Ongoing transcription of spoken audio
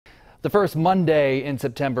The first Monday in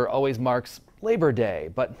September always marks Labor Day,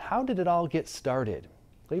 but how did it all get started?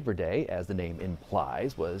 Labor Day, as the name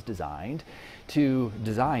implies, was designed in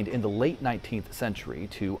the late 19th century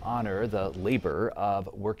to honor the labor of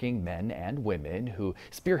working men and women who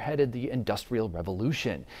spearheaded the Industrial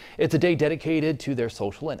Revolution. It's a day dedicated to their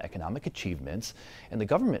social and economic achievements, and the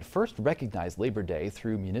government first recognized Labor Day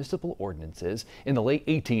through municipal ordinances in the late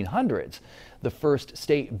 1800s. The first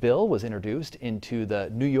state bill was introduced into the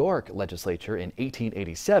New York legislature in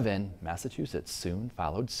 1887. Massachusetts soon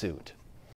followed suit.